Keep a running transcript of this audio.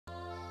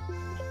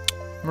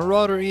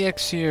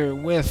MarauderEX here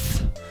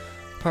with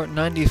part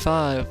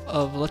 95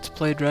 of Let's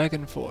Play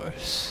Dragon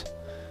Force.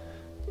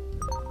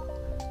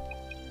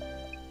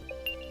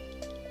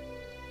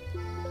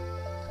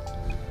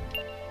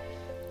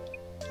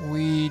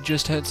 We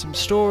just had some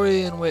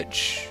story in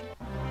which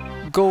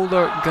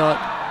Goldark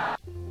got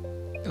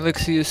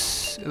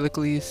Elixius,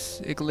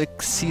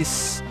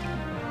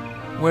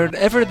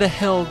 wherever the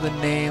hell the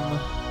name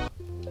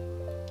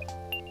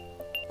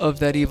of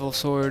that evil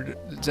sword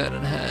that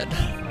Zenon had.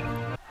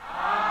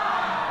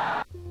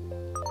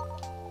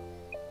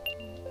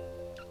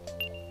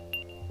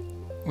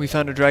 We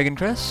found a dragon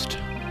crest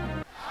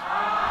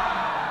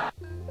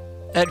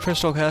at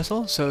Crystal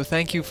Castle, so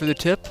thank you for the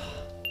tip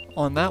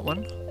on that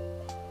one.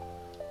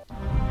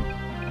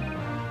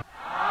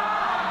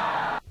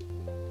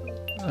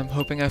 I'm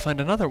hoping I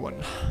find another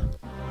one.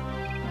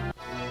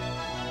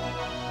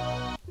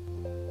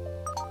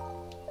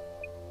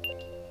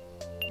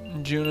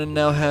 Junon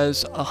now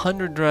has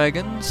 100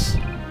 dragons,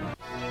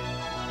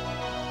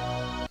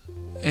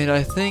 and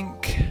I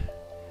think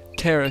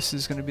Terrace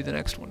is going to be the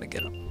next one to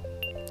get them.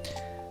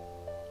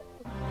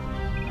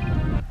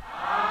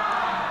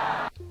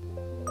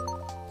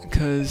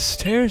 Because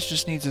Terrace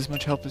just needs as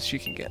much help as she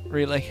can get,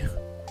 really.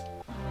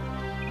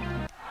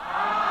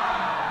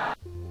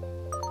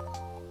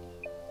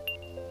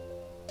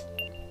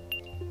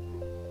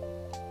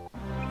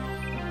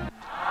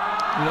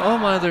 And all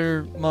my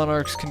other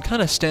monarchs can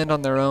kind of stand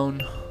on their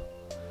own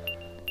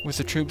with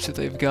the troops that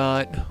they've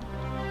got.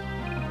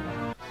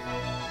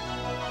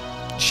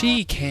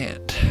 She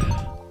can't.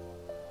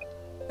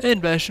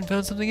 And Bastion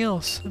found something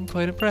else. I'm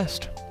quite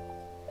impressed.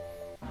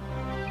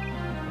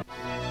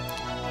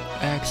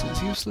 Axe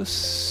is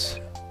useless.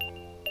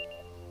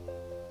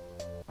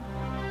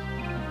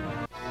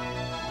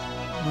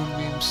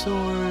 Moonbeam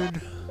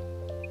sword.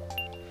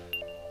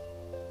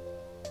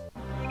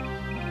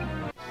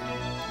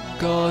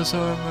 Gauze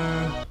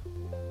armor.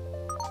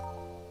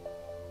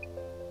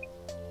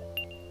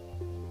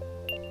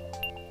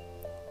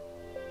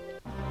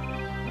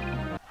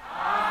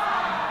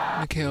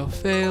 Mikhail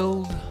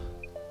failed.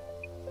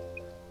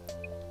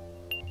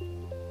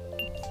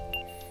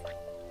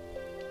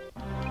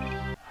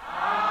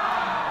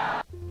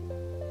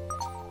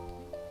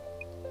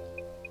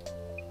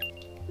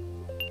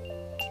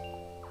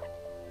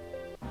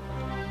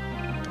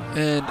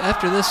 And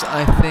after this,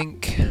 I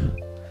think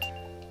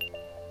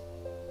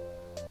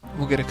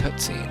we'll get a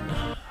cutscene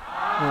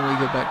when we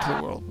go back to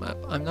the world map.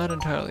 I'm not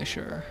entirely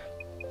sure.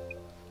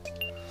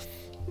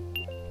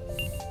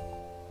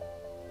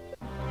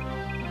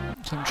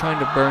 So I'm trying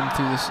to burn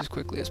through this as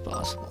quickly as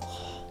possible.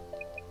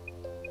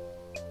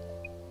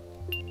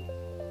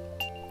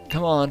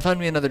 Come on, find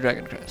me another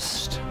dragon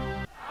crest.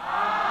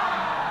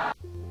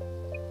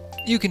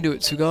 You can do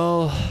it,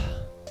 Sugal.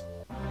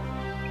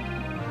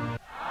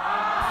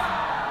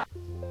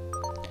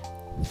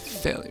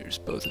 Failures,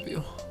 both of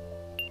you.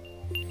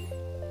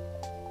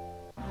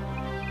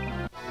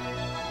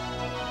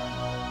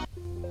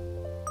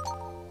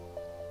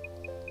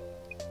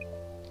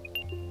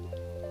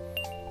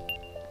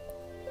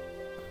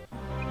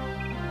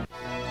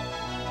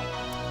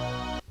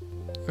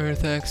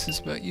 Earth Axe is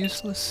about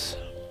useless.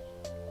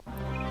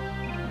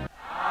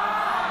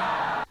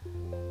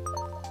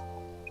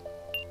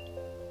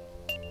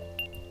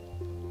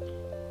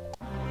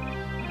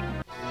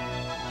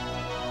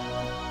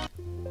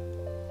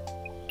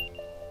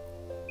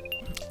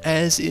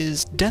 As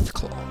is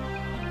Deathclaw.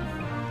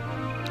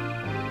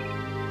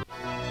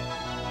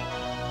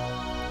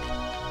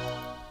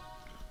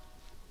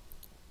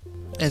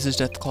 As is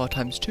Deathclaw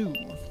times 2.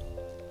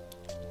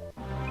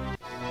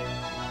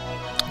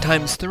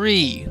 Times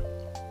 3.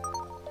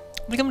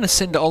 I think I'm gonna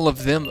send all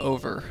of them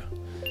over.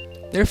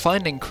 They're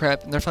finding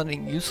crap, and they're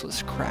finding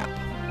useless crap.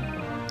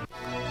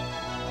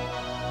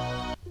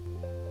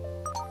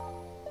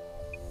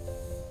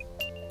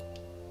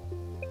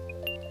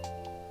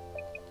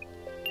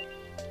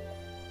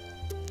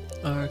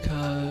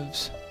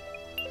 Archives.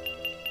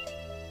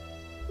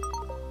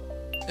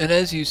 And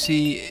as you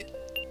see,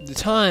 the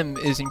time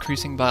is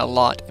increasing by a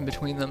lot in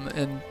between them,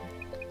 and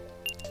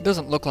it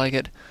doesn't look like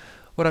it.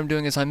 What I'm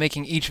doing is I'm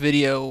making each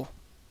video.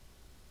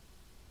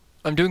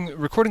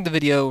 Recording the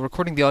video,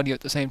 recording the audio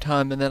at the same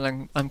time, and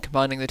then I'm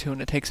combining the two,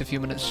 and it takes a few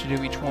minutes to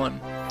do each one.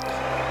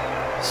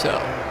 So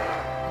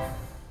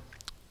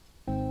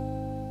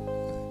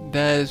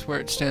that is where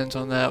it stands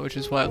on that, which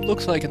is why it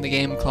looks like in the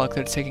game clock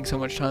that it's taking so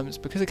much time. It's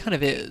because it kind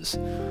of is.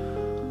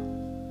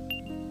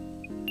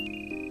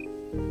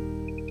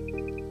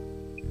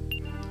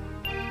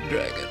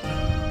 Dragon.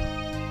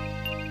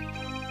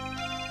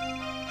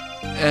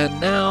 And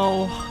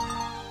now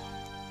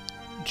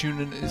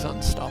Junon is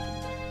unstoppable.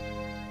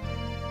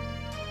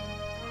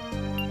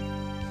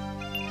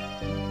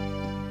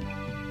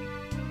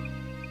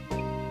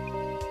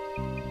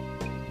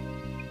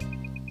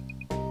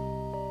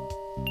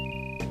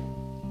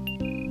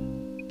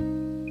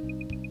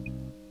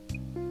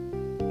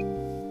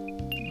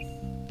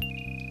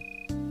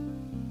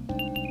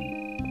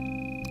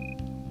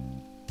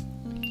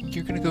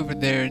 You're gonna go over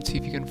there and see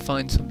if you can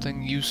find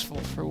something useful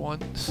for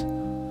once.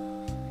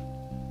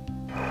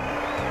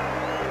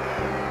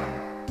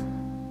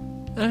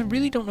 And I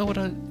really don't know what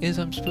it is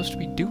I'm supposed to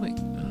be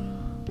doing.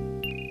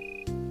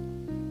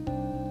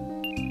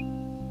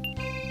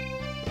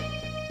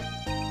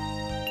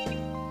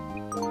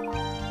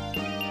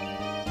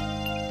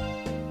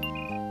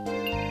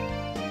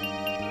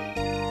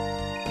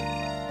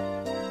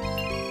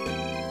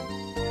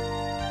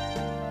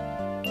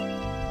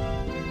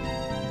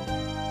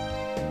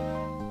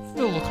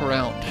 We'll look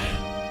around,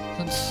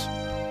 since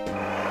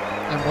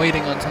I'm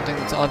waiting on something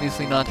that's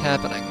obviously not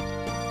happening.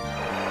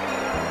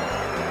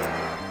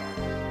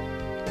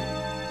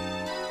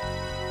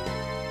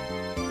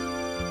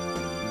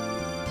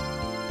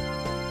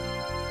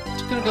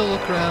 Just gonna go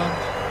look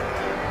around.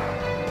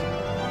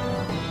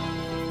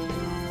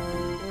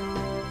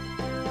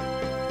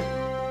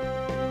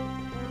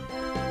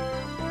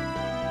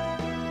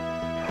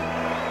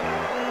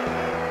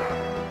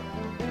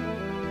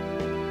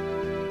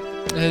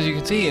 As you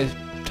can see, a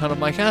ton of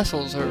my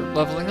castles are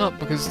leveling up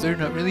because they're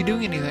not really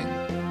doing anything.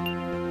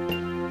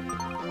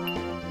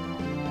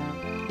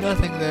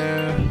 Nothing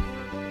there.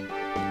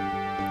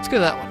 Let's go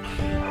to that one.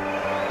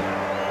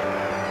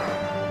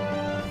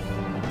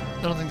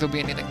 I don't think there'll be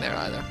anything there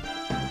either.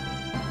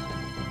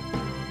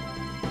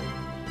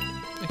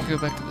 I can go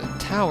back to the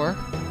tower.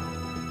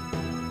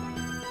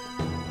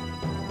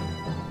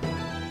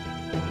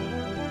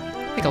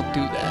 I think I'll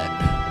do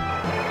that.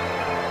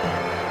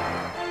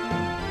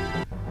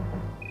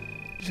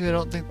 I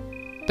don't think...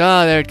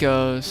 Ah, there it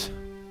goes.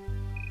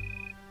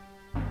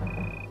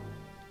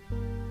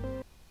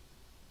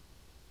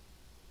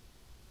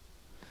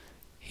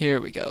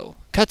 Here we go.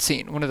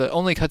 Cutscene. One of the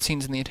only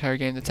cutscenes in the entire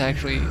game that's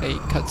actually a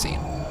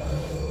cutscene.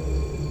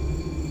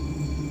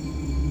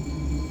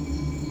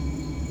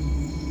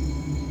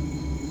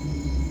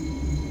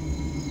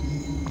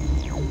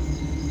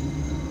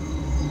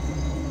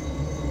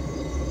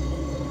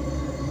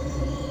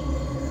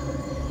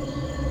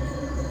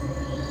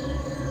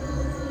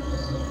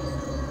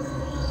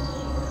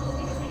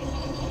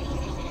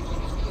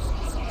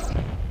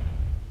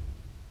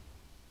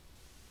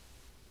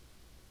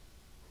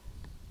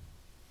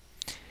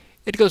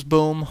 It goes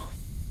boom.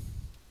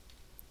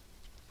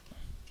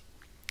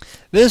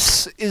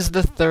 This is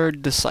the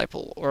third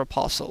disciple, or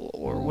apostle,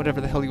 or whatever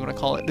the hell you want to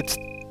call it. It's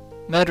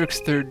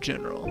MarauderEX's third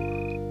general.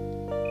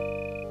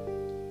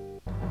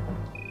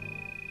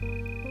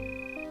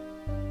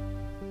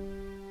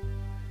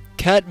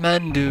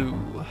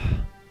 Kathmandu.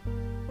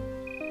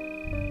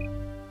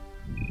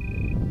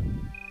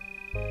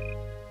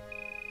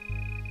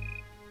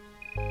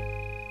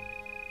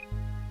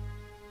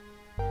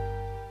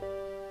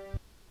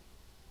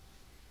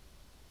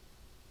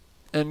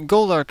 And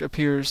Goldark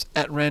appears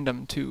at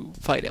random to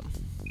fight him.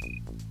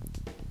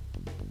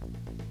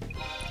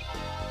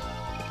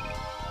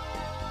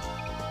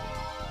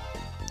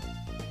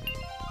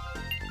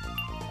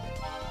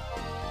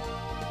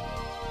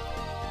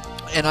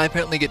 And I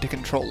apparently get to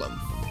control him.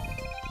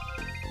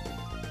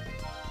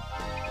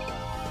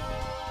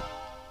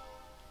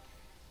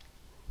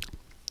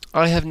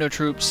 I have no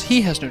troops.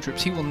 He has no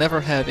troops. He will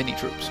never have any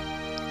troops.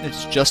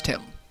 It's just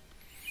him.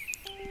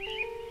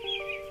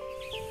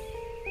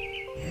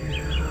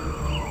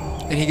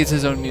 And he gets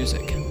his own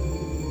music.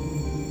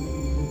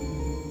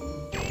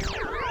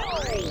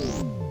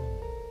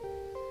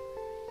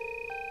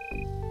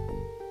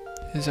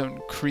 His own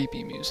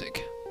creepy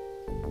music.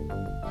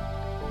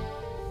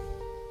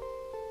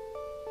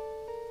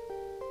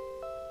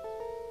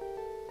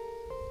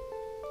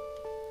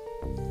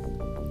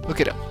 Look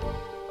at him.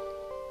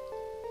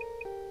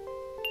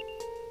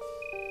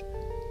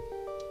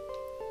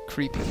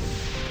 Creepy.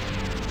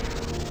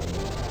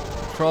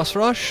 Cross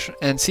rush,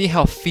 and see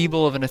how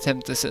feeble of an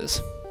attempt this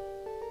is.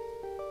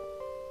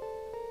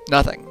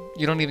 Nothing.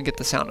 You don't even get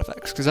the sound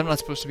effects, because I'm not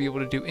supposed to be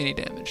able to do any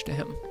damage to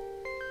him.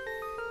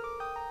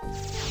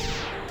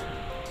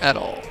 At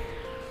all.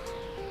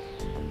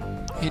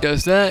 He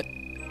does that,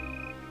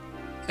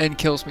 and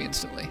kills me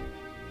instantly.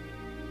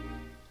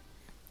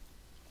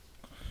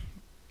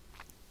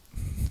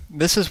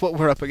 This is what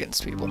we're up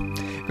against, people.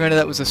 Granted,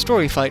 that was a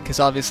story fight, because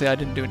obviously I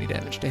didn't do any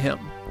damage to him,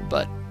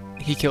 but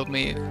he killed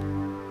me.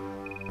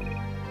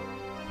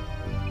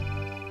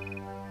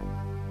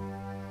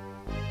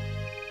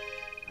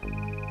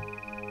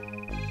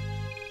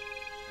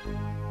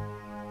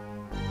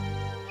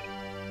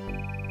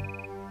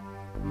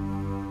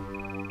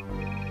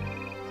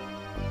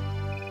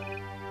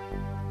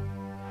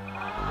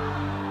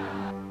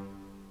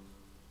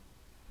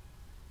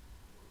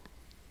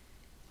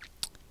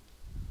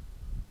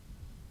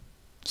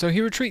 So he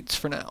retreats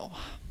for now.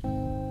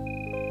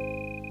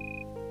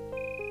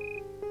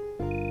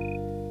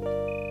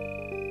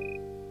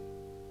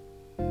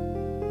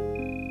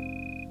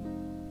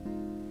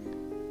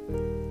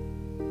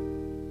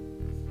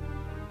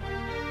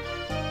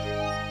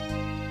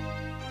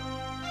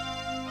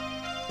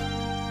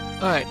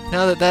 Alright,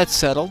 now that that's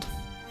settled,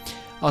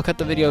 I'll cut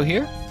the video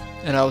here,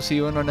 and I will see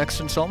you in our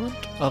next installment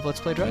of Let's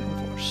Play Dragon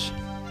Force.